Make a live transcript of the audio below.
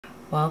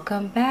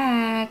Welcome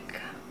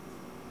back.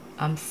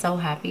 I'm so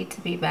happy to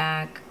be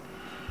back.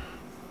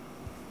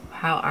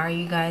 How are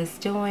you guys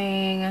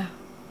doing?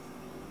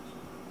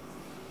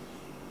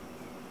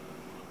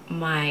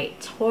 My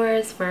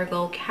Taurus,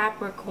 Virgo,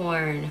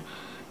 Capricorn,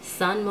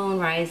 Sun, Moon,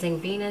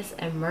 Rising, Venus,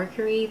 and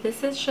Mercury.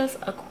 This is just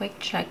a quick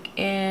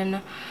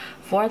check-in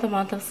for the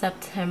month of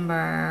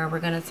September.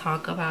 We're going to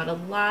talk about a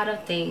lot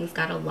of things.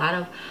 Got a lot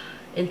of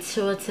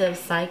intuitive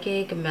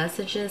psychic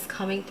messages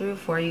coming through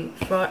for you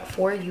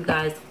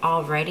guys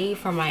already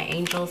from my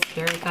angel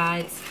spirit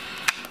guides.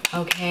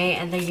 Okay,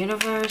 and the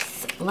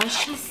universe,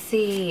 let's just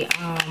see,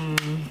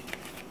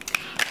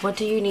 what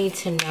do you need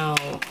to know?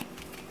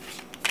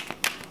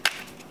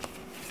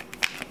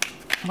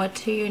 What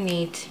do you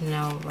need to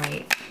know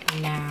right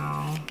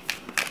now?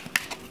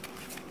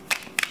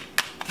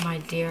 My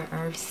dear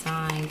earth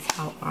signs,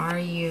 how are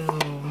you?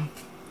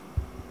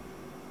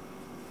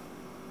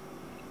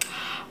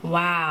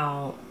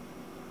 Wow.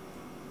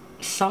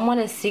 Someone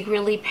is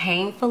secretly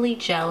painfully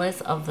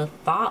jealous of the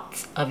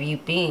thoughts of you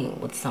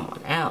being with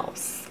someone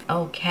else.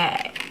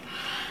 Okay.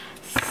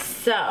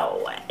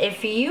 So,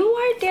 if you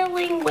are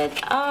dealing with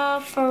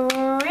a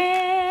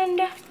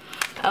friend,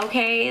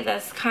 okay,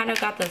 that's kind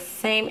of got the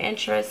same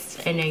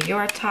interest in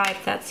your type,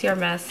 that's your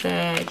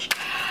message.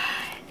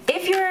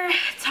 If you're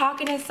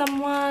talking to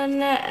someone,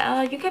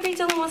 you could be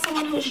dealing with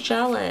someone who's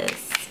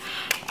jealous.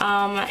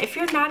 If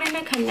you're not in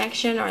a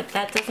connection or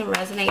that doesn't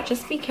resonate,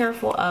 just be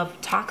careful of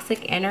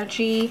toxic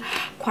energy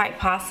quite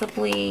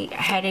possibly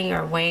heading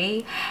your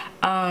way.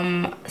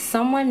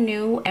 Someone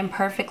new and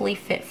perfectly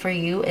fit for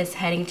you is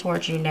heading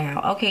towards you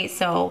now. Okay,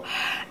 so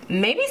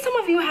maybe some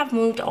of you have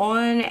moved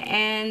on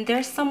and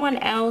there's someone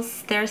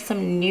else, there's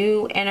some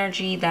new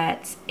energy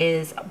that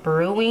is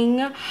brewing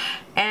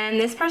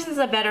and this person's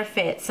a better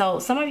fit. So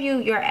some of you,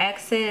 your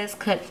exes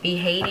could be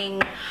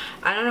hating.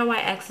 I don't know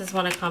why exes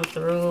want to come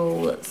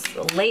through.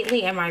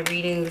 Lately in my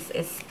readings,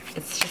 it's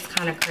just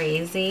kind of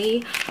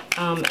crazy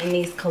in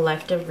these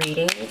collective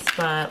readings,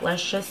 but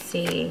let's just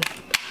see.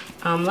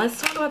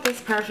 Let's talk about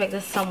this perfect.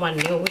 This is someone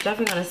new. We're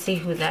definitely going to see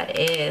who that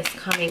is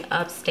coming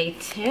up. Stay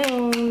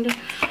tuned.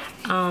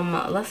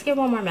 Let's get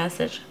one more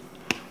message.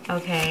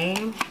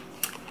 Okay.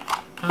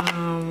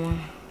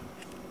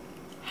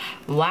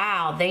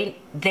 Wow, they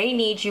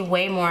need you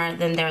way more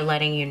than they're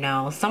letting you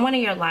know. Someone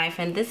in your life,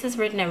 and this is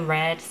written in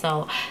red,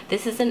 so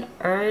this is an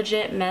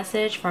urgent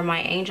message for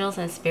my angels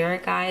and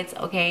spirit guides.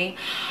 Okay.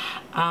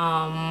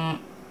 Yeah,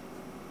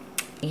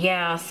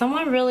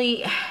 someone's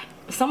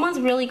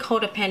really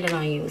codependent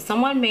on you.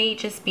 Someone may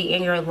just be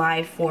in your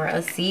life for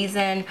a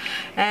season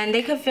and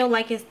they could feel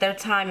like their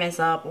time is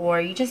up,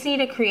 or you just need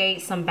to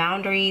create some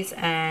boundaries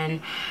and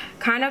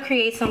kind of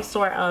create some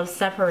sort of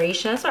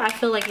separation. That's what I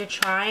feel like you're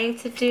trying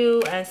to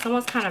do, and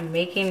someone's kind of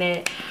making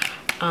it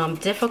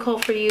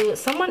difficult for you.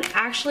 Someone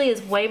actually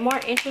is way more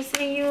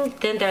interested in you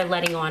than they're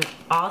letting on.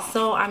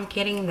 Also, I'm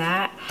getting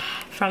that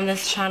from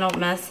this channeled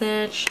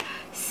message.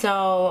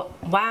 So,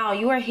 wow,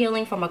 you are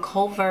healing from a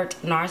covert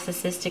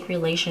narcissistic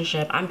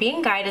relationship. I'm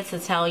being guided to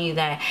tell you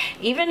that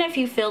even if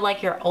you feel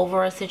like you're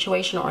over a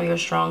situation or you're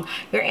strong,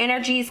 your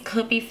energies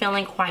could be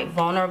feeling quite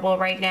vulnerable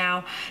right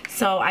now.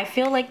 So I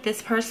feel like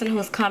this person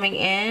who's coming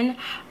in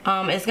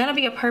is going to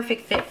be a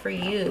perfect fit for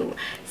you.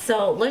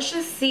 So let's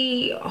just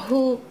see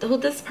who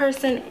this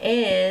person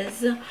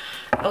is.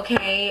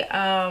 Okay,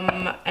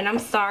 and I'm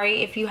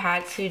sorry if you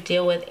had to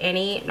deal with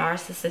any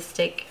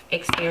narcissistic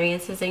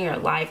experiences in your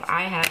life.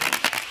 I have,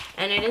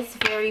 and it is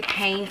very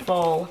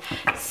painful.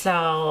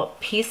 So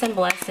peace and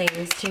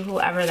blessings to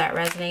whoever that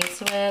resonates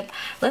with.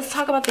 Let's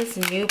talk about this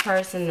new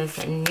person, this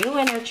new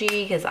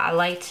energy, because I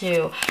like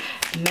to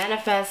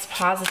manifest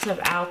positive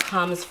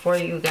outcomes for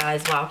you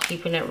guys while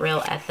keeping it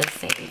real at the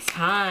same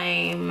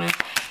time.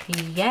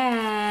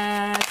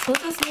 Yes, who's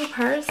this new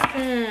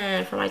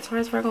person for my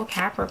Taurus, Virgo,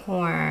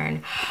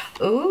 Capricorn?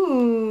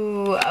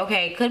 Ooh,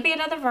 okay, could be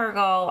another Virgo.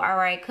 All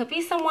right, could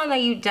be someone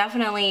that you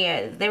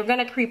definitely, they're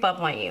gonna creep up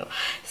on you.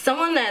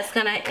 Someone that's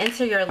gonna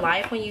enter your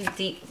life when you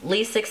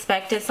least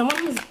expect it. Someone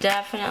who's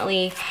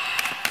definitely,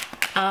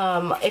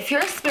 if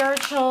you're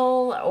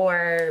spiritual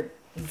or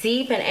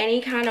deep in any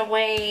kind of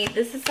way,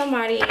 this is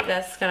somebody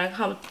that's gonna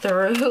come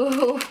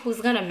through who's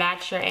gonna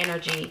match your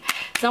energy.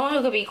 Someone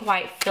who could be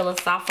quite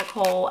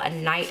philosophical, a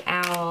night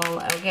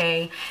owl.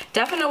 Okay,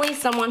 definitely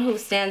someone who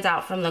stands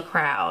out from the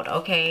crowd.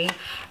 Okay,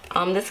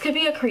 this could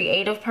be a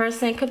creative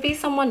person, could be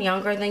someone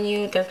younger than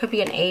you. There could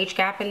be an age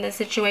gap in this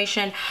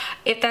situation.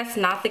 If that's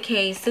not the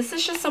case, this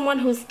is just someone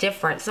who's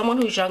different,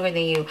 someone who's younger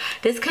than you.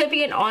 This could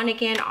be an on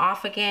again,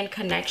 off again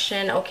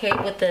connection. Okay,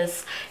 with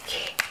this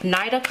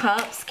Knight of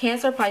Cups,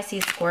 Cancer,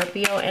 Pisces,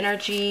 Scorpio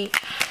energy.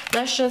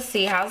 Let's just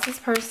see, how's this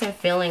person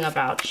feeling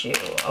about you?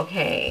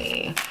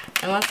 Okay,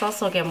 and let's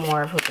also get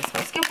more of who this person.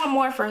 Let's get one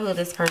more for who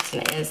this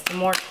person is. Some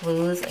more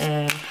clues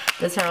in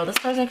the tarot. This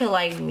person could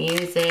like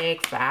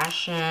music,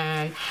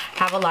 fashion,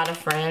 have a lot of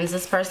friends.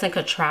 This person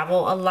could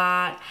travel a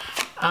lot.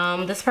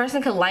 This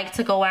person could like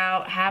to go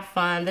out, have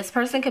fun. This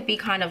person could be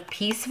kind of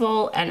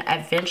peaceful and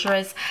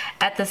adventurous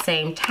at the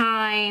same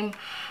time.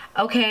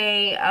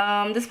 Okay,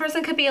 this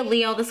person could be a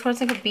Leo. This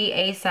person could be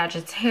a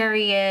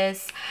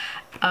Sagittarius.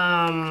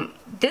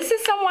 This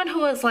is someone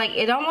who is like,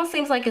 it almost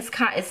seems like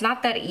it's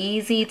not that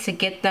easy to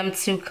get them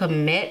to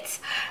commit,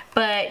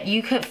 but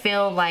you could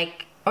feel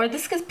like, or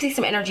this could be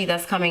some energy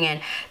that's coming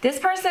in. This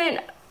person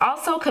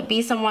also could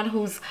be someone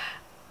who's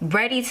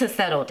ready to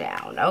settle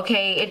down.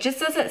 Okay, it just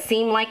doesn't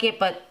seem like it,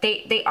 but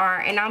they are.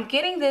 And I'm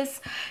getting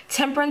this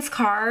Temperance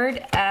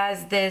card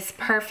as this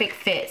perfect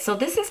fit. So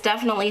this is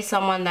definitely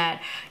someone that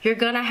you're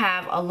gonna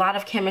have a lot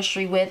of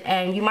chemistry with,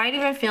 and you might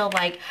even feel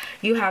like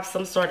you have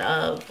some sort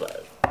of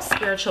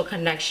spiritual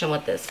connection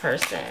with this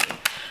person.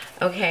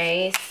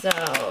 Okay,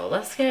 so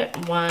let's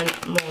get one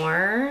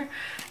more.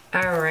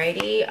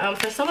 Alrighty,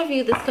 for some of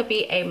you, this could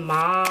be a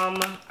mom.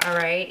 All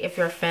right, if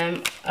you're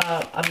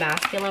a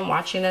masculine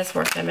watching this,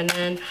 or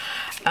feminine,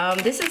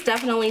 this is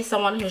definitely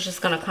someone who's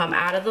just gonna come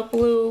out of the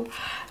blue.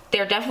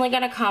 They're definitely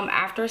gonna come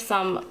after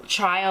some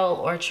trial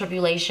or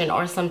tribulation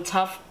or some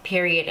tough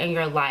period in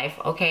your life.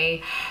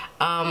 Okay,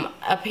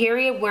 a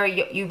period where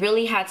you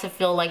really had to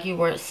feel like you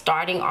were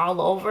starting all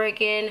over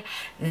again.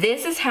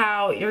 This is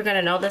how you're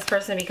gonna know this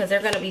person, because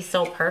they're gonna be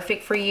so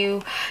perfect for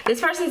you. This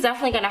person's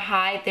definitely gonna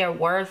hide their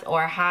worth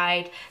or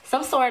hide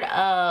some sort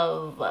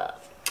of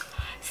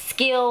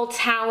skill,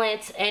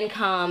 talent,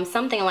 income,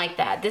 something like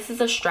that. This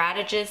is a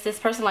strategist. This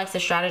person likes to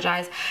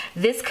strategize.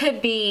 This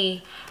could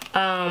be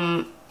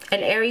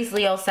an Aries,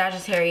 Leo,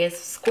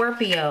 Sagittarius,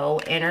 Scorpio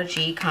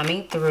energy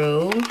coming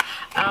through.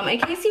 In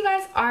case you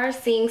guys are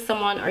seeing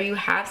someone or you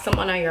have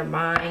someone on your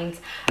mind,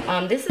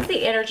 this is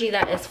the energy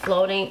that is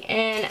floating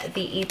in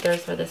the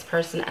ethers for this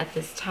person at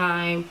this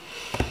time.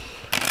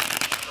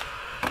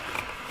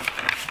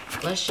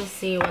 Let's just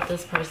see what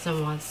this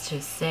person wants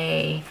to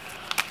say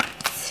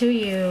to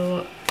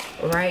you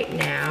right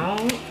now.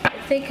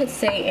 If they could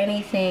say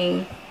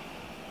anything.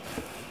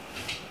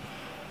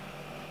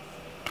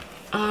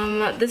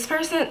 This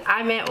person,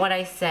 I meant what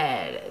I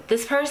said.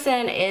 This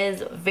person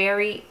is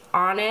very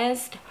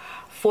honest,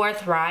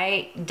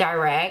 forthright,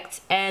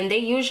 direct, and they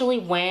usually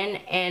win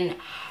in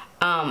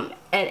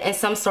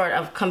some sort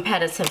of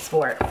competitive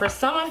sport. For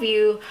some of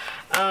you,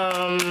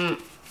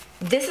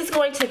 this is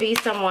going to be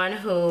someone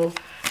who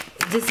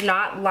does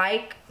not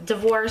like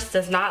divorce,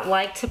 does not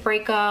like to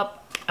break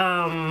up.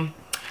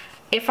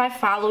 If I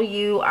follow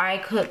you, I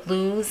could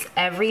lose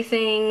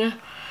everything.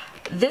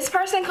 This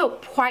person could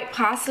quite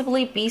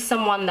possibly be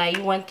someone that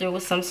you went through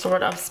with some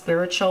sort of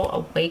spiritual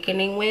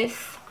awakening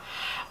with,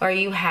 or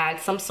you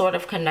had some sort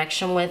of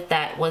connection with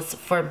that was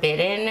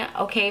forbidden.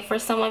 Okay, for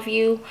some of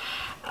you,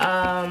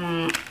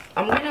 I'm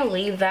gonna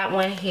leave that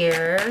one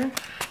here.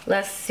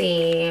 Let's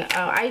see.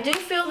 I do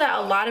feel that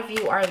a lot of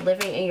you are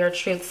living in your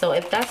truth, so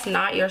if that's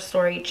not your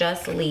story,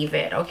 just leave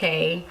it.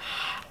 Okay,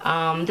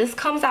 this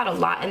comes out a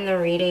lot in the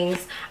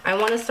readings. I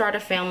want to start a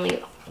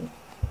family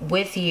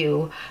with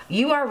you.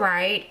 You are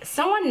right.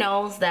 Someone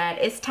knows that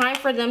it's time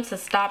for them to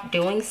stop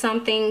doing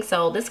something.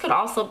 So this could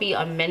also be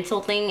a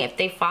mental thing. If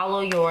they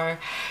follow your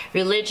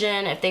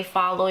religion, if they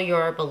follow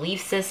your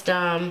belief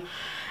system,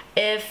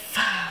 if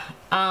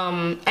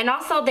and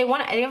also they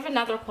have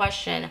another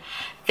question.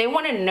 They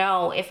want to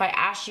know, if I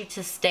asked you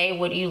to stay,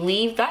 would you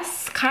leave?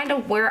 That's kind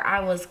of where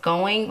I was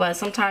going, but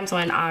sometimes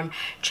when I'm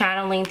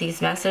channeling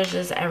these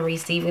messages and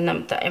receiving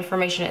them, the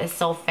information is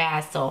so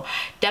fast. So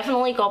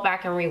definitely go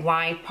back and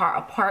rewind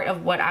a part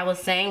of what I was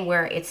saying,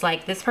 where it's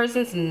like this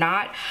person's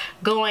not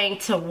going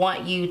to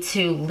want you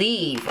to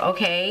leave.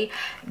 Okay,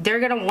 they're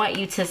gonna want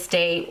you to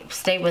stay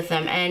with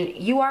them. And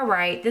you are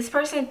right, this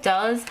person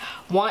does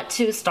want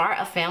to start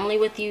a family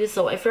with you.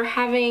 So if you're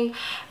having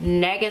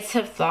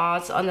negative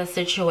thoughts on the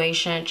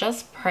situation,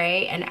 just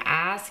pray and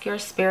ask your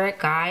spirit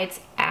guides,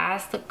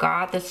 ask the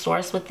God, the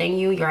source within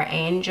you, your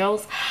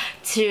angels,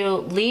 to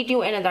lead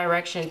you in a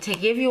direction, to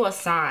give you a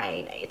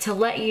sign, to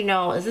let you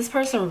know, is this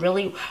person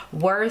really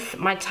worth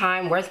my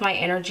time, worth my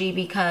energy?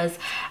 Because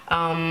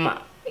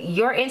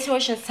your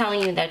intuition is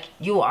telling you that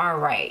you are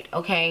right.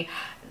 Okay,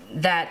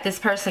 that this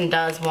person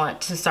does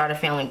want to start a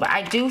family, but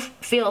I do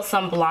feel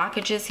some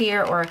blockages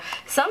here, or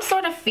some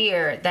sort of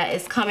fear that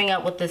is coming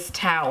up with this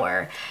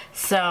Tower.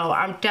 So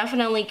I'm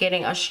definitely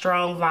getting a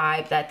strong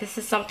vibe that this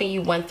is something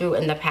you went through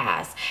in the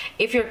past.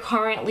 If you're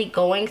currently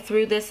going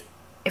through this,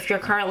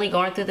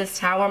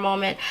 Tower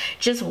moment,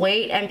 just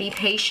wait and be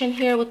patient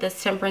here with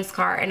this Temperance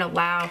card, and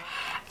allow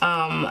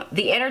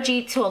the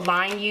energy to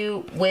align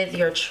you with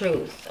your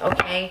truth.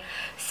 Okay,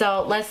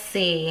 so let's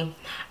see.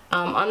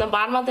 On the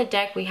bottom of the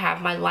deck, we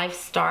have my life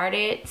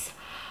started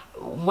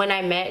when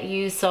I met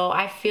you. So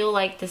I feel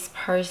like this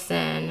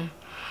person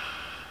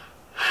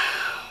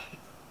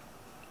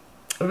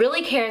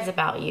really cares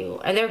about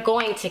you, and they're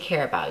going to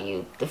care about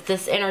you if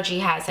this energy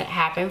hasn't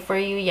happened for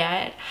you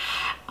yet.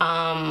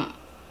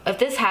 if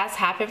this has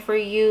happened for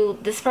you,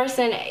 this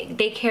person,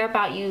 they care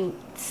about you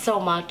so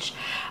much.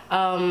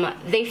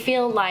 They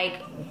feel like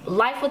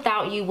life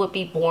without you would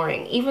be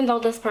boring, even though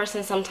this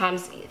person,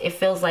 sometimes it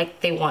feels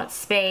like they want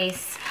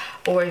space,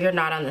 or you're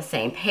not on the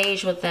same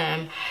page with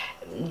them.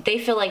 They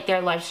feel like their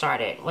life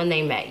started when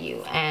they met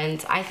you,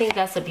 and I think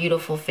that's a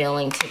beautiful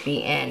feeling to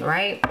be in,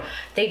 right?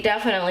 They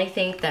definitely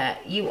think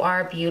that you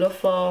are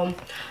beautiful.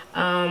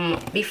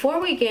 Before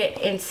we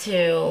get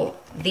into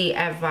the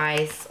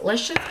advice,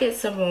 let's just get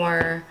some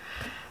more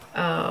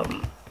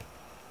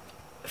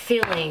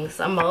feelings,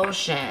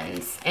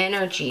 emotions,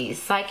 energy,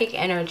 psychic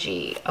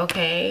energy,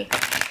 okay?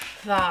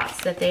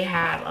 Thoughts that they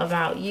have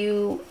about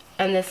you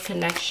and this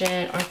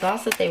connection, or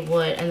thoughts that they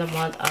would in the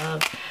month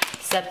of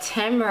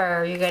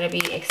September. You're going to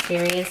be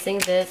experiencing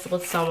this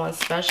with someone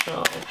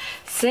special.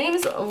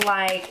 Seems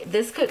like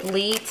this could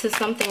lead to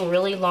something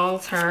really long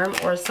term,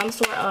 or some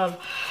sort of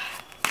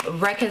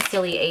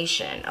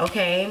reconciliation,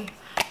 okay?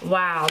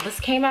 Wow, this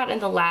came out in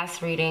the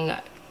last reading,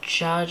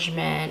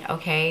 Judgment,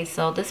 okay?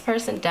 So this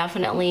person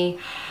definitely,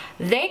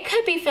 they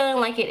could be feeling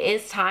like it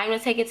is time to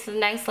take it to the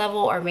next level,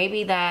 or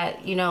maybe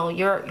that, you know,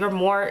 you're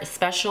more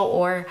special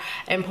or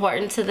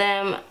important to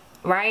them,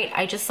 right?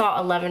 I just saw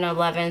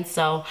 1111,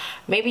 so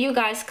maybe you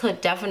guys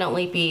could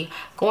definitely be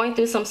going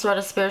through some sort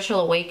of spiritual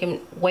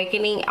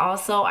awakening.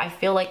 Also, I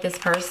feel like this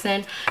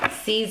person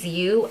sees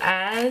you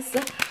as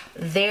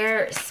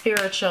their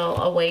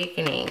spiritual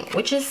awakening,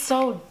 which is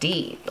so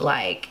deep,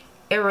 like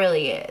it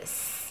really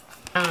is.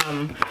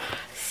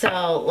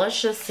 So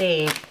let's just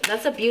see.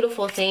 That's a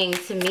beautiful thing,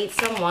 to meet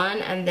someone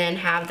and then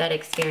have that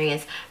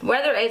experience,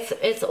 whether it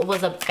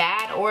was a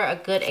bad or a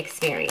good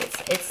experience.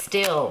 It's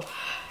still,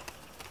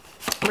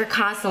 we're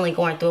constantly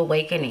going through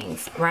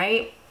awakenings,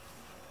 right?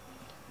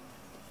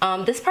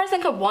 This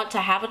person could want to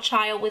have a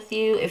child with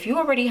you. If you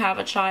already have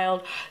a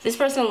child, this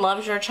person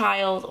loves your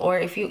child. Or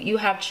if you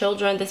have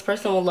children, this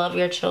person will love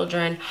your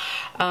children.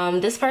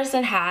 This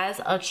person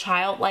has a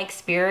childlike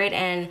spirit,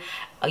 and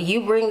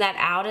you bring that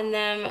out in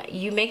them.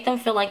 You make them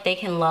feel like they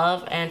can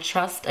love and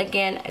trust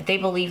again. They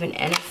believe in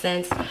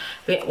innocence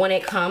when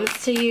it comes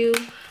to you.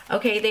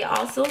 Okay, they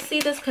also see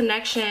this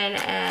connection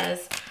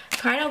as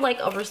kind of like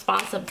a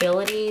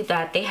responsibility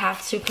that they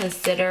have to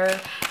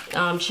consider.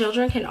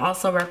 Children can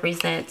also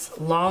represent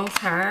long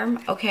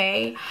term,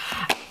 okay?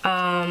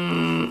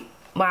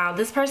 Wow,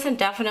 this person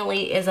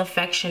definitely is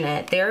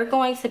affectionate. They're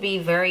going to be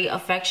very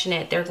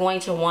affectionate. They're going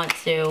to want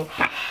to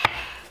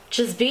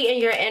just be in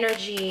your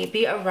energy,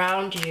 be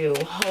around you,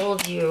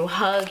 hold you,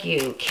 hug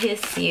you,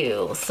 kiss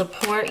you,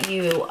 support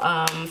you.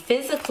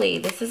 Physically,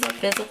 this is a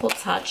physical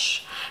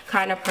touch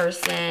kind of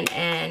person,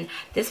 and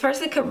this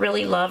person could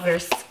really love your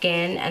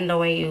skin and the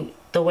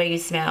way you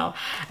smell.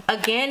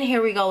 Again,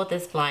 here we go with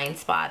this blind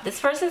spot. This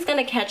person's going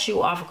to catch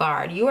you off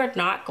guard. You are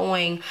not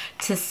going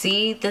to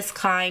see this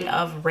kind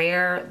of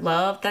rare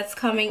love that's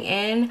coming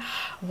in,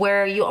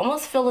 where you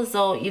almost feel as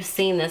though you've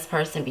seen this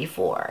person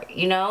before,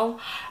 you know?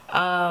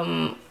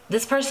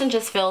 This person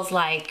just feels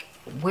like,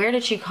 where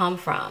did you come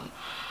from?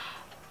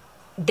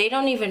 They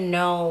don't even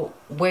know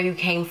where you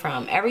came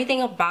from.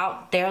 Everything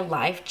about their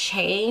life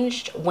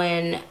changed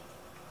when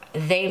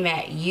they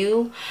met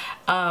you.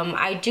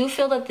 I do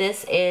feel that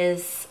this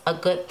is a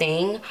good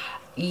thing.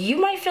 You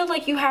might feel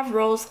like you have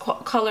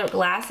rose-colored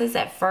glasses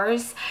at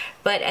first,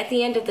 but at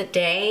the end of the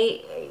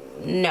day,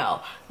 no.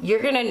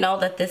 You're gonna know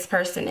that this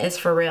person is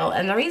for real.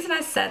 And the reason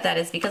I said that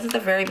is because at the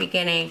very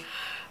beginning,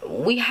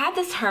 we had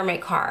this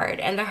Hermit card,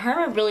 and the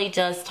Hermit really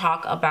does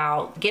talk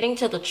about getting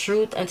to the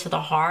truth and to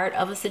the heart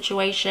of a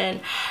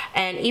situation,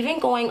 and even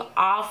going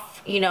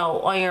off, you know,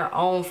 on your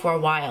own for a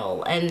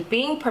while, and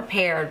being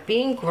prepared,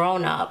 being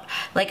grown up,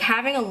 like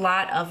having a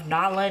lot of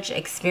knowledge,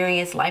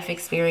 experience, life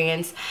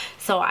experience.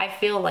 So I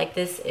feel like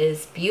this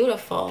is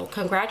beautiful.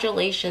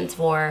 Congratulations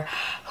for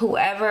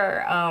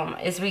whoever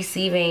is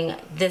receiving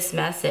this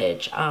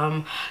message,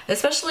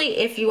 especially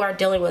if you are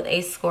dealing with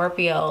a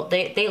Scorpio.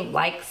 They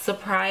like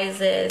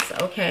surprises.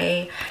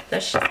 Okay,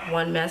 that's just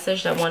one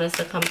message that wants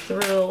to come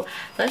through.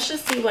 Let's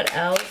just see what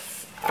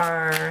else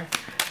are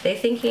they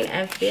thinking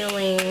and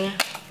feeling,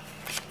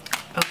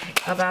 okay,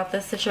 about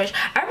this situation.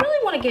 I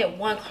really want to get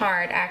one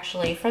card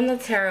actually from the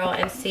tarot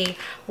and see,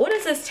 what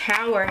does this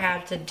Tower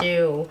have to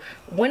do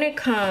when it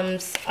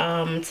comes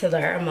to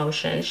their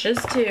emotions,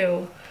 just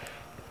to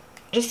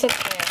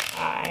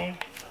clarify.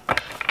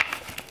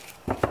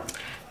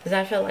 Because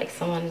I feel like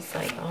someone's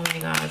like, oh my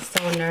god,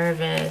 so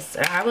nervous.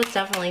 Or I was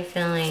definitely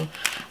feeling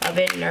a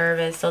bit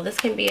nervous. So this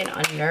can be an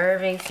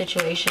unnerving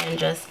situation.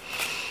 Just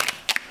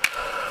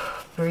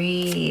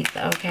breathe,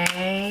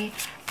 okay?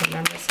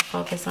 Remember to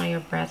focus on your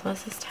breath.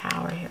 What's this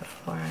Tower here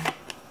for?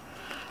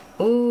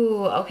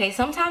 Ooh, okay.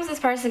 Sometimes this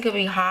person could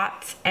be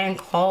hot and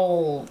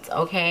cold,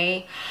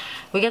 okay?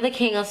 We got the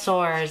King of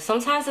Swords.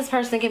 Sometimes this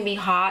person can be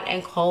hot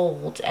and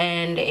cold,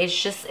 and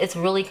it's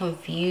really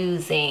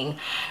confusing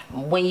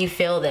when you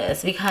feel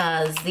this,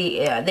 because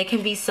they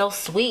can be so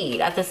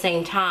sweet at the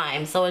same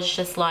time. So it's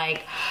just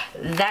like,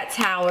 that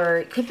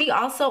Tower could be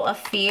also a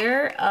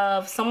fear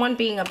of someone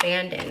being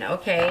abandoned,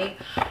 okay?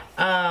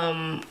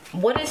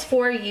 What is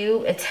for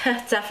you? It's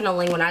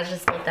definitely, when I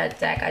just looked at that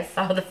deck, I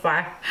saw the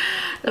five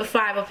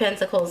of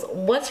Pentacles.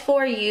 What's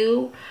for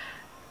you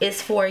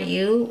is for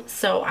you,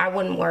 so I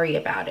wouldn't worry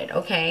about it.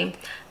 Okay,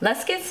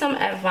 let's get some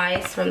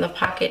advice from the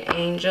pocket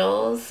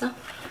angels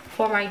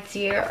for my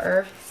dear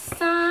earth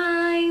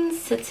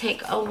signs to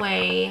take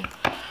away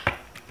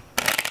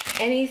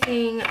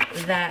anything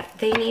that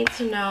they need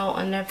to know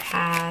on their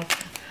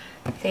path.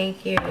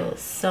 Thank you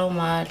so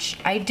much.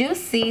 I do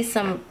see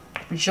some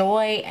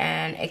joy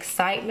and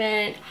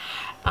excitement,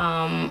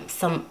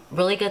 some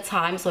really good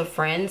times with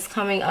friends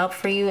coming up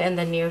for you in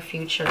the near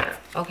future.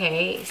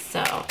 Okay,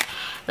 so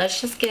let's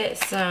just get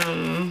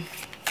some,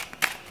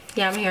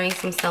 yeah, I'm hearing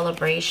some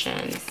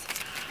celebrations.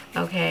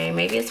 Okay,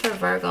 maybe it's for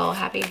Virgo.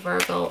 Happy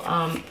Virgo,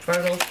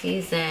 Virgo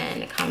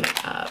season coming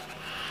up.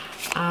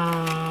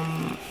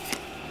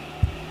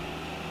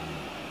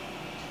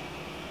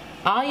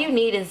 All you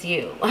need is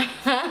you.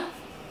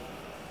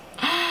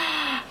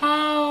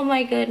 Oh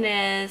my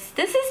goodness.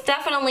 This is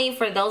definitely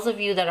for those of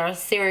you that are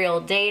serial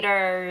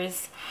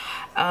daters,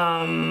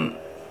 that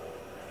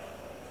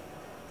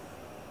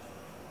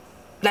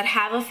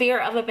have a fear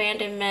of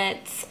abandonment.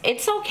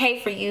 It's okay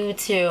for you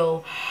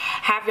to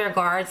have your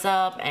guards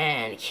up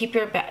and keep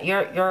your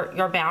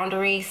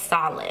boundaries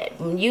solid.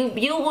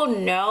 You will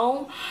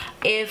know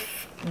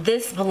if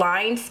this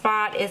blind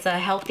spot is a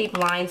healthy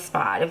blind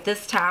spot, if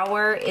this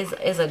tower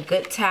is a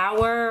good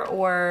tower,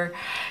 or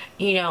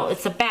you know,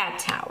 it's a bad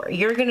tower.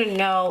 You're gonna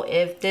know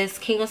if this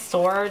King of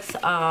Swords,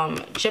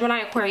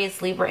 Gemini,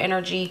 Aquarius, Libra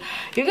energy,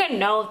 you're gonna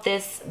know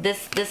if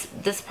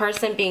this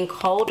person being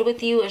cold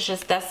with you is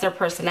just, that's their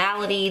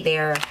personality.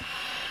 They're,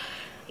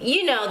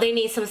 you know, they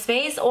need some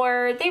space,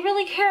 or they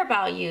really care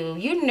about you.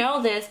 You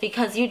know this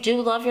because you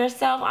do love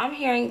yourself. I'm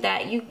hearing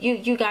that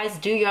you guys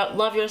do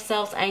love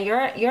yourselves, and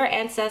your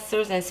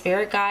ancestors and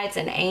spirit guides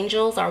and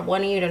angels are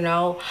wanting you to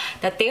know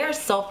that they are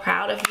so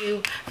proud of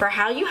you for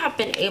how you have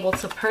been able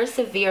to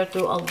persevere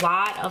through a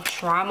lot of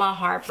trauma,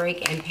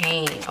 heartbreak, and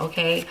pain,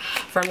 okay,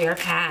 from your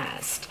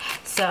past.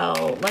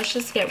 So let's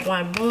just get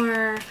one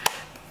more.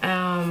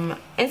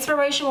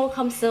 Inspiration will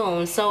come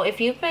soon. So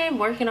if you've been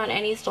working on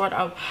any sort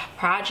of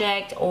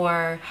project,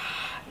 or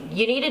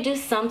you need to do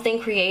something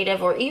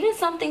creative, or even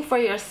something for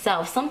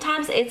yourself,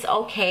 sometimes it's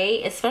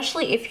okay,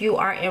 especially if you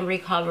are in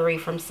recovery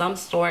from some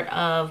sort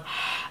of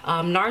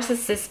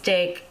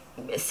narcissistic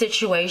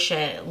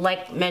situation,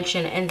 like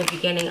mentioned in the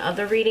beginning of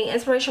the reading.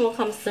 Inspiration will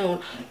come soon.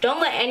 Don't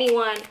let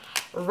anyone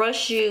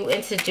rush you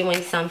into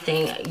doing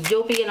something.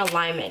 You'll be in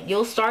alignment.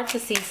 You'll start to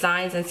see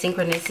signs and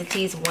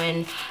synchronicities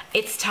when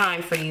it's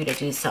time for you to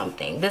do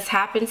something. This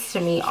happens to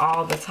me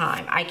all the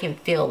time. I can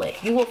feel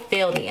it. You will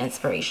feel the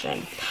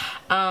inspiration.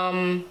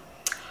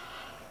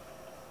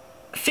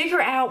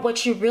 Figure out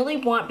what you really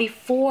want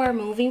before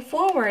moving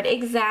forward.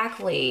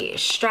 Exactly.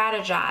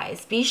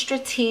 Strategize. Be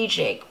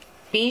strategic.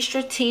 Be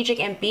strategic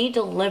and be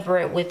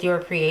deliberate with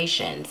your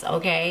creations,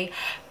 okay?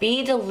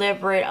 Be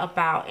deliberate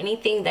about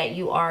anything that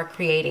you are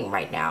creating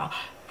right now.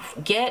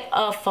 Get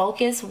a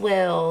focused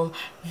will,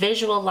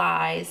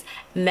 visualize,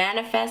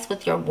 manifest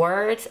with your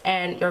words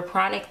and your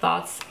chronic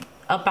thoughts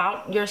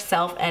about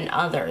yourself and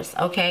others,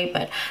 okay?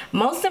 But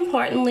most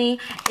importantly,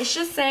 it's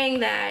just saying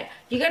that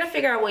you got to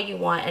figure out what you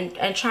want,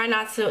 and try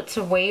not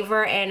to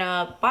waver. And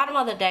bottom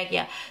of the deck,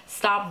 yeah,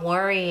 stop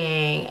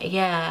worrying.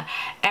 Yeah,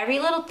 every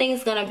little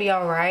thing's gonna be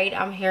all right.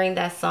 I'm hearing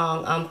that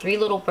song, Three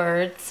Little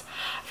Birds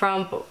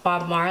from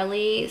Bob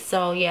Marley.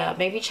 So yeah,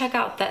 maybe check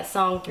out that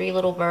song, Three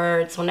Little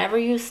Birds. Whenever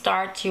you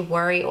start to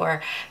worry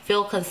or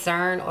feel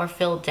concern or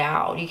feel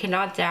doubt, you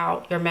cannot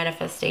doubt your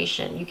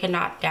manifestation. You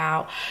cannot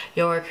doubt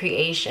your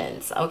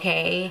creations,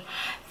 okay?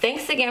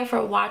 Thanks again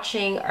for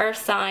watching Earth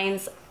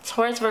Signs,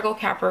 Taurus, Virgo,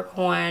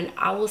 Capricorn.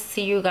 I will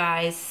see you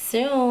guys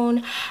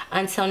soon.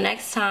 Until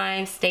next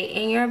time, stay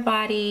in your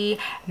body,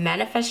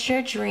 manifest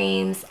your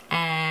dreams,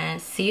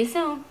 and see you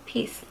soon.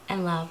 Peace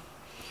and love.